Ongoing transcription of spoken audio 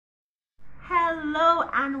Hello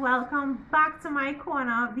and welcome back to my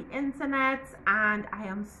corner of the internet, and I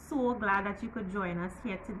am so glad that you could join us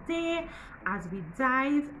here today as we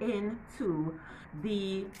dive into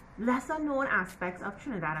the lesser known aspects of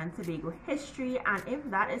Trinidad and Tobago history. And if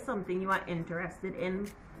that is something you are interested in,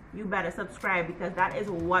 you better subscribe, because that is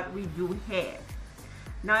what we do here.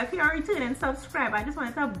 Now, if you're a returning subscriber, I just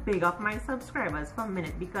wanted to big up my subscribers for a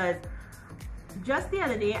minute, because just the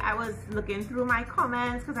other day I was looking through my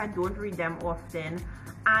comments, because I don't read them often, and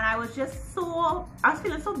I was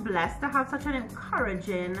feeling so blessed to have such an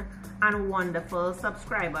encouraging and wonderful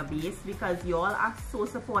subscriber base, because y'all are so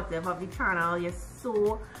supportive of the channel. You're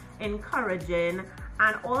so encouraging,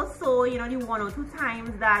 and also, you know, the one or two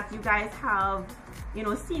times that you guys have, you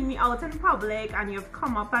know, seen me out in public and you've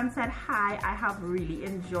come up and said hi, I have really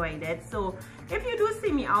enjoyed it. So if you do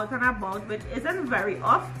see me out and about, which isn't very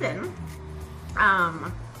often,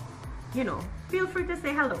 you know, feel free to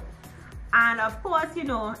say hello. And of course, you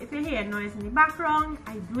know, if you hear noise in the background,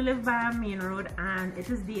 I do live by a main road and it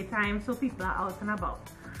is daytime, so people are out and about.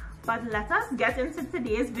 But let us get into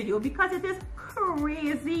today's video, because it is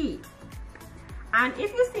crazy. And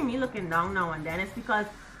if you see me looking down now and then, it's because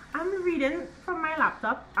I'm reading from my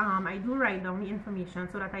laptop. I do write down the information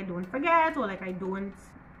so that I don't forget, or like I don't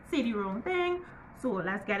say the wrong thing. So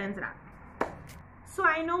let's get into that. So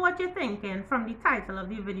I know what you're thinking from the title of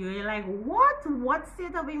the video. You're like, what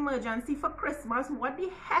state of emergency for Christmas? What the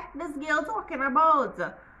heck this girl talking about?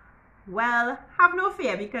 Well, have no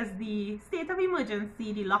fear, because the state of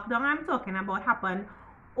emergency, the lockdown I'm talking about, happened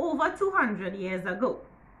over 200 years ago.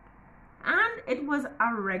 And it was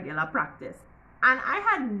a regular practice. And I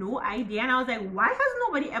had no idea, and I was like, why has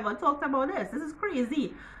nobody ever talked about this? This is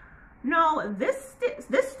crazy. Now, this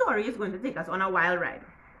story is going to take us on a wild ride.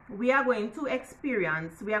 We are going to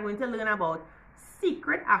learn about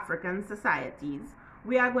secret African societies.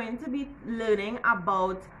 We are going to be learning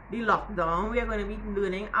about the lockdown. We are going to be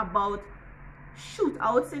learning about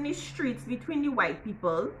shootouts in the streets between the white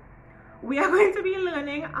people. We are going to be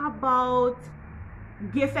learning about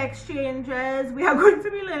gift exchanges. We are going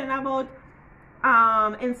to be learning about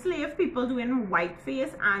enslaved people doing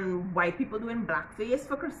whiteface and white people doing blackface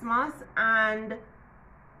for Christmas. And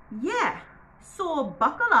yeah, so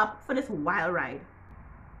buckle up for this wild ride.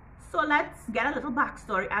 So let's get a little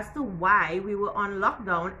backstory as to why we were on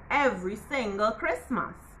lockdown every single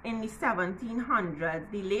Christmas in the 1700s,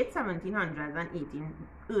 the late 1700s and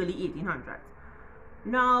early 1800s.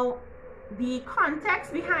 Now, the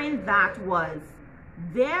context behind that was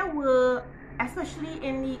there were, especially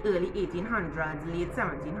in the early 1800s, late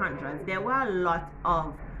 1700s, there were a lot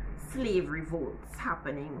of slave revolts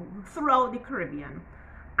happening throughout the Caribbean.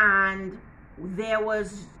 And there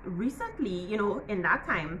was recently, you know, in that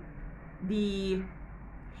time, the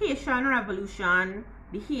Haitian Revolution,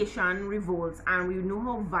 the Haitian revolts, and we know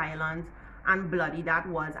how violent and bloody that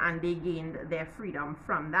was, and they gained their freedom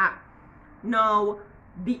from that. Now,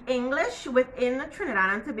 the English within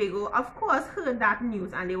Trinidad and Tobago, of course, heard that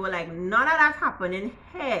news, and they were like, none of that happening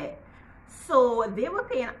here. So they were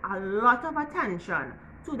paying a lot of attention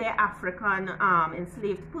to their African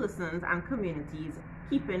enslaved persons and communities,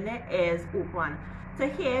 keeping their ears open to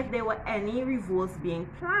hear if there were any revolts being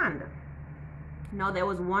planned. Now, there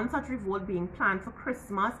was one such revolt being planned for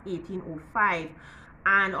Christmas 1805,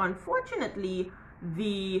 and unfortunately,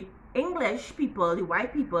 the English people, the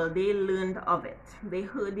white people, they learned of it. They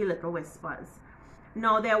heard the little whispers.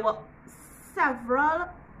 Now, there were several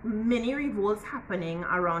mini revolts happening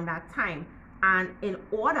around that time, and in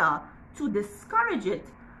order to discourage it,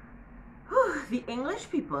 the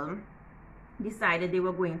English people decided they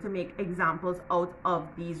were going to make examples out of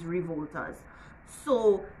these revolters.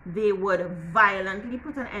 So they would violently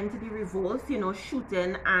put an end to the revolts, you know,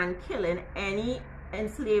 shooting and killing any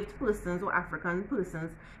enslaved persons or African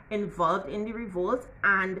persons involved in the revolts.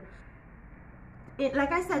 And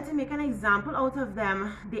like I said, to make an example out of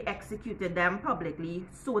them, they executed them publicly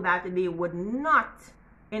so that they would not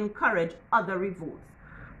encourage other revolts.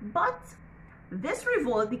 But this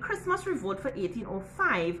revolt, the Christmas revolt for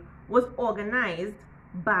 1805, was organized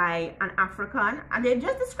by an African, and they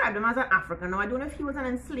just described him as an African. Now, I don't know if he was an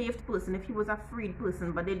enslaved person, if he was a freed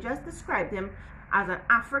person, but they just described him as an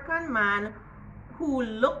African man who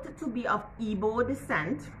looked to be of Igbo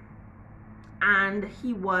descent, and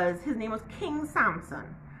his name was King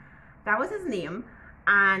Samson. That was his name,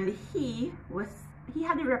 and he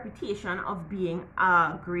had a reputation of being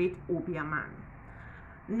a great opium man.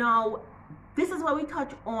 Now, this is where we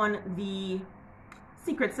touch on the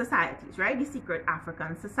secret societies, right? The secret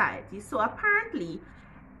African societies. So apparently,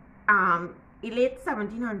 in late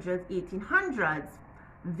 1700s, 1800s,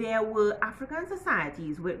 there were African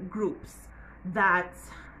societies with groups that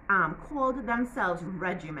called themselves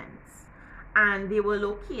regiments, and they were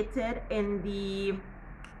located in the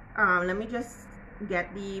let me just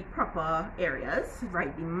get the proper areas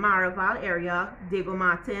right: the Maraval area, Diego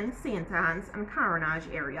Martin, St. Anne's, and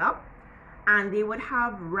Carenage area. And they would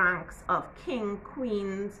have ranks of king,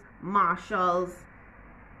 queens, marshals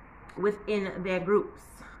within their groups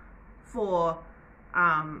for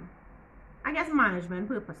I guess management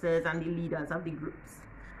purposes, and the leaders of the groups.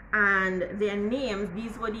 And their names,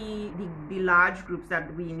 these were the large groups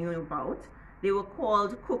that we knew about. They were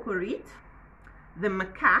called Cocorit, the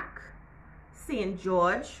Macaque, St.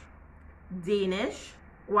 George, Danish,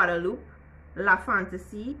 Guadeloupe, La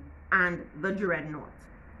Fantasy, and the Dreadnought.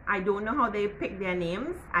 I don't know how they picked their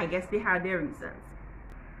names. I guess they had their reasons.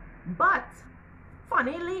 But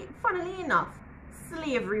funnily enough,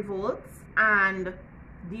 slave revolts and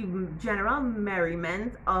the general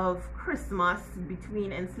merriment of Christmas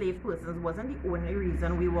between enslaved persons wasn't the only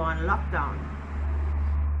reason we were on lockdown.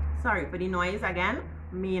 Sorry for the noise again,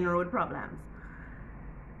 main road problems.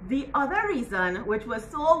 The other reason, which was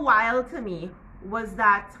so wild to me, was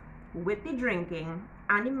that with the drinking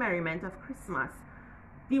and the merriment of Christmas,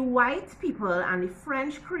 the white people and the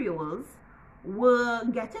French Creoles were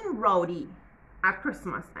getting rowdy at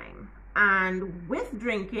Christmas time. And with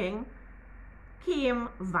drinking came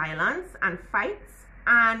violence and fights,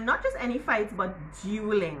 and not just any fights, but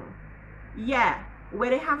dueling. Yeah, where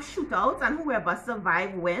they have shootouts and whoever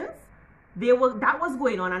survives wins. That was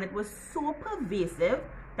going on, and it was so pervasive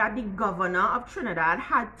that the governor of Trinidad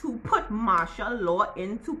had to put martial law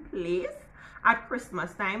into place at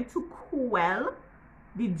Christmas time to quell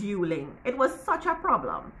the dueling. It was such a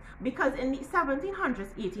problem because in the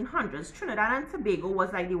 1700s, 1800s, Trinidad and Tobago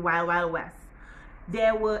was like the Wild Wild West.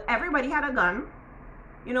 Everybody had a gun,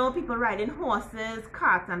 you know, people riding horses,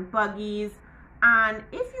 carts and buggies, and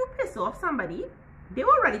if you piss off somebody, they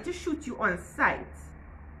were ready to shoot you on sight,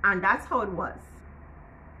 and that's how it was.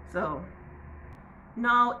 So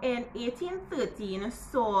now in 1813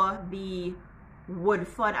 saw the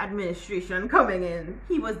Woodford administration coming in.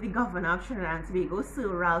 He was the governor of Trinidad and Tobago, Sir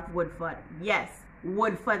Ralph Woodford. Yes,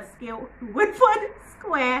 Woodford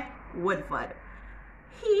Square, Woodford.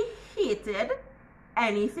 He hated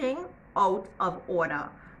anything out of order.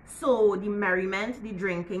 So the merriment, the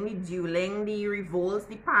drinking, the dueling, the revolts,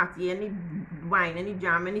 the partying, the whining, the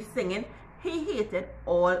jamming, the singing, he hated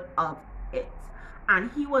all of it. And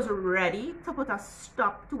he was ready to put a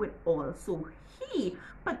stop to it all. So he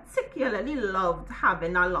particularly loved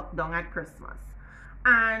having a lockdown at Christmas.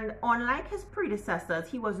 And unlike his predecessors,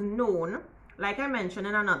 he was known, like I mentioned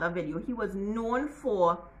in another video, he was known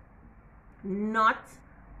for not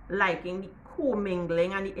liking the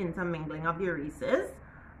commingling and the intermingling of the races.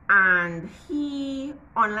 And he,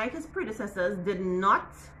 unlike his predecessors, did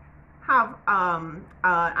not have an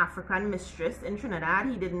African mistress in Trinidad.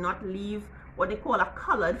 He did not leave what they call a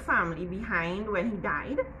colored family behind when he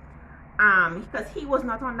died. Because he was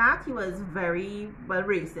not on that. He was very well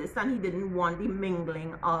racist, and he didn't want the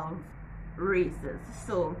mingling of races.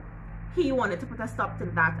 So he wanted to put a stop to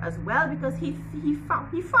that as well, because he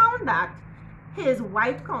found that his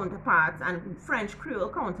white counterparts and French Creole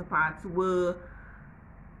counterparts were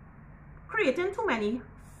creating too many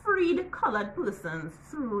freed colored persons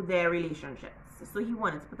through their relationships. So he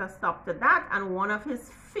wanted to put a stop to that, and one of his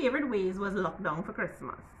favorite ways was lockdown for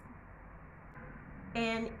Christmas.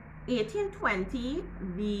 In 1820,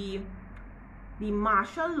 the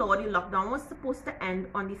martial law, the lockdown, was supposed to end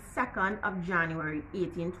on the 2nd of January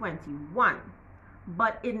 1821.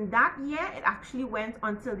 But in that year, it actually went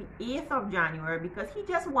until the 8th of January, because he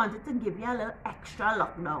just wanted to give you a little extra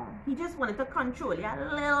lockdown. He just wanted to control you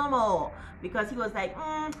a little more, because he was like,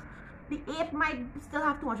 the 8th might still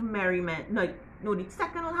have too much merriment. No, the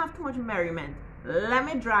 2nd will have too much merriment. Let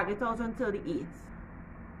me drag it out until the 8th.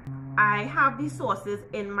 I have these sources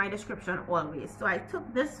in my description always. So I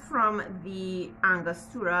took this from the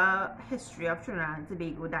Angostura History of Trinidad and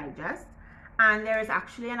Tobago Digest. And there is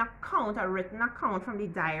actually an account, a written account from the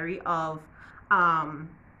diary of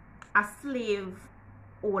a slave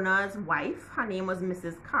owner's wife. Her name was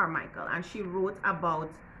Mrs. Carmichael, and she wrote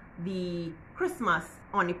about the Christmas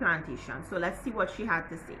on the plantation. So let's see what she had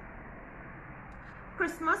to say.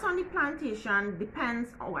 Christmas on the plantation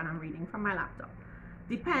depends, and I'm reading from my laptop,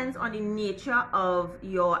 depends on the nature of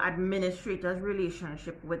your administrator's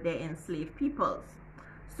relationship with their enslaved peoples.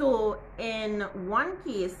 So in one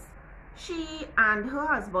case, she and her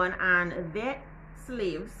husband and their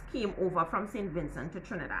slaves came over from St. Vincent to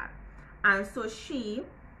Trinidad. And so she,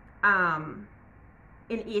 in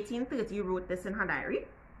 1830, wrote this in her diary.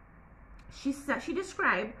 She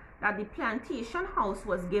described that the plantation house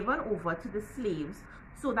was given over to the slaves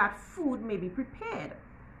so that food may be prepared.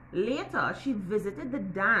 Later, she visited the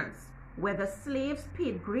dance, where the slaves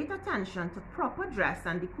paid great attention to proper dress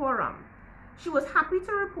and decorum. She was happy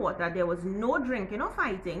to report that there was no drinking or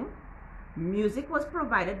fighting. Music was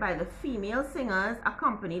provided by the female singers,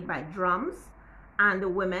 accompanied by drums, and the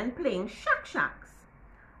women playing shak-shaks.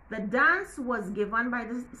 The dance was given by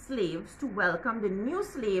the slaves to welcome the new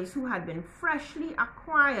slaves who had been freshly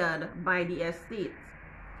acquired by the estate.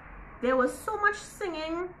 There was so much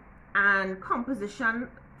singing and composition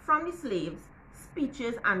from the slaves,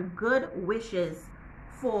 speeches and good wishes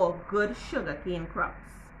for good sugarcane crops.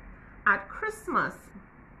 At Christmas,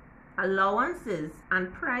 allowances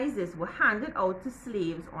and prizes were handed out to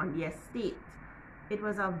slaves on the estate. It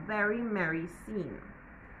was a very merry scene,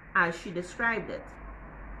 as she described it.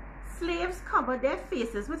 Slaves covered their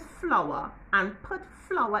faces with flour and put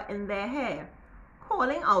flour in their hair,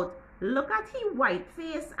 calling out, "Look at he white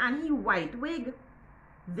face and he white wig."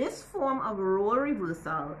 This form of role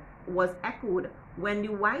reversal was echoed when the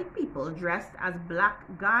white people dressed as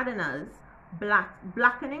black gardeners,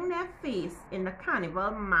 blackening their face in the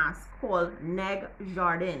carnival mask called Neg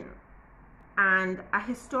Jardin. And a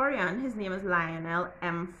historian, his name is Lionel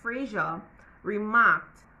M. Fraser,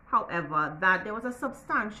 remarked, however, that there was a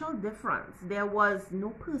substantial difference. There was no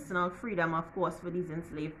personal freedom, of course, for these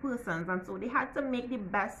enslaved persons, and so they had to make the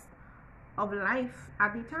best of life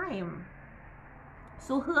at the time.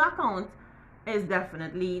 So her account is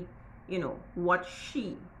definitely, what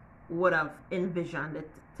she would have envisioned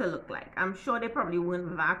it to look like. I'm sure they probably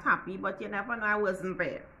weren't that happy, but you never know, I wasn't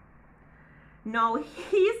there. Now,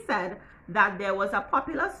 he said that there was a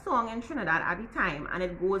popular song in Trinidad at the time, and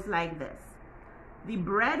it goes like this: "The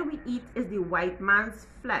bread we eat is the white man's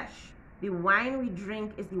flesh. The wine we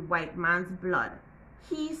drink is the white man's blood.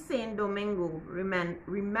 He, Saint Domingo,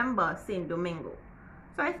 remember Saint Domingo."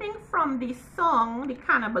 So I think from the song, the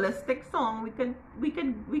cannibalistic song,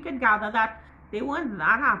 we could gather that they weren't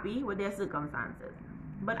that happy with their circumstances.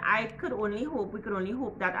 But we could only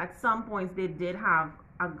hope that at some points they did have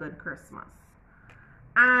a good Christmas.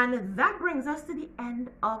 And that brings us to the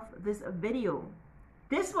end of this video.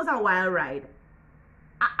 This was a wild ride.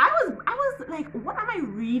 I was like, what am I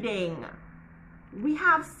reading? We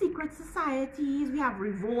have secret societies, we have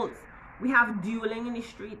revolts, we have dueling in the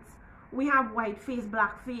streets, we have white face,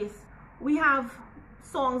 black face, we have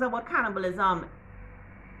songs about cannibalism.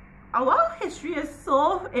 Our history is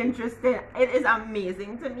so interesting. It is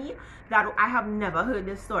amazing to me that I have never heard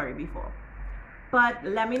this story before. But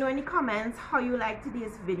let me know in the comments how you liked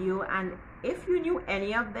today's video and if you knew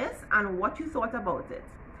any of this and what you thought about it.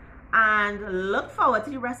 And look forward to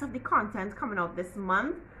the rest of the content coming out this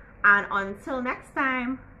month. And until next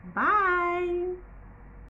time, bye.